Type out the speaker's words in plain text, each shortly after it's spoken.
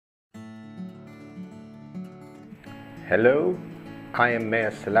Hello, I am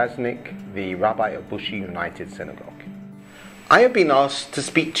Meir Salasnik, the Rabbi of Bushi United Synagogue. I have been asked to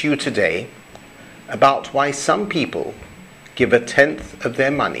speak to you today about why some people give 1/10 of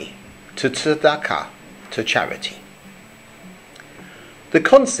their money to tzedakah, to charity. The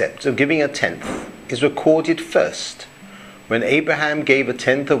concept of giving 1/10 is recorded first when Abraham gave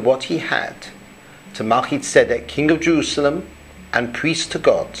 1/10 of what he had to Melchizedek, king of Jerusalem and priest to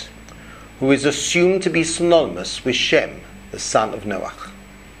God, who is assumed to be synonymous with Shem, the son of Noah.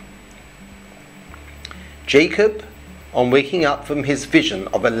 Jacob, on waking up from his vision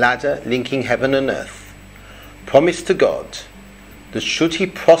of a ladder linking heaven and earth, promised to God that should he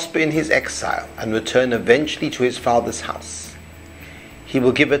prosper in his exile and return eventually to his father's house, he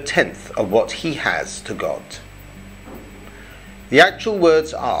will give 1/10 of what he has to God. The actual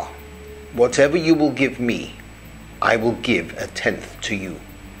words are, "Whatever you will give me, I will give 1/10 to you."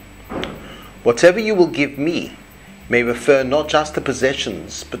 Whatever you will give me may refer not just to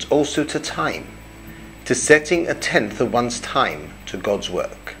possessions, but also to time, to setting 1/10 of one's time to God's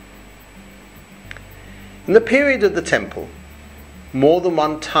work. In the period of the temple, more than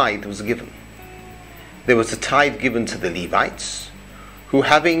one tithe was given. There was a tithe given to the Levites, who,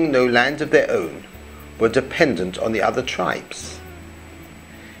 having no land of their own, were dependent on the other tribes.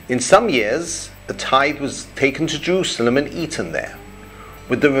 In some years, a tithe was taken to Jerusalem and eaten there,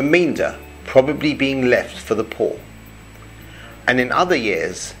 with the remainder probably being left for the poor. And in other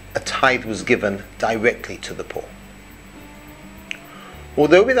years, a tithe was given directly to the poor.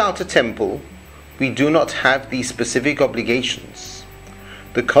 Although without a temple, we do not have these specific obligations,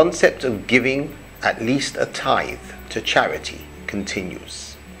 the concept of giving at least a tithe to charity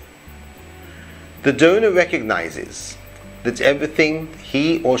continues. The donor recognizes that everything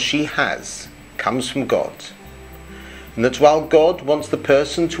he or she has comes from God, and that while God wants the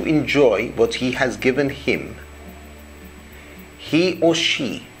person to enjoy what he has given him, he or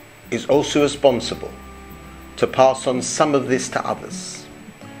she is also responsible to pass on some of this to others,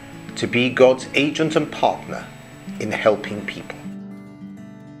 to be God's agent and partner in helping people.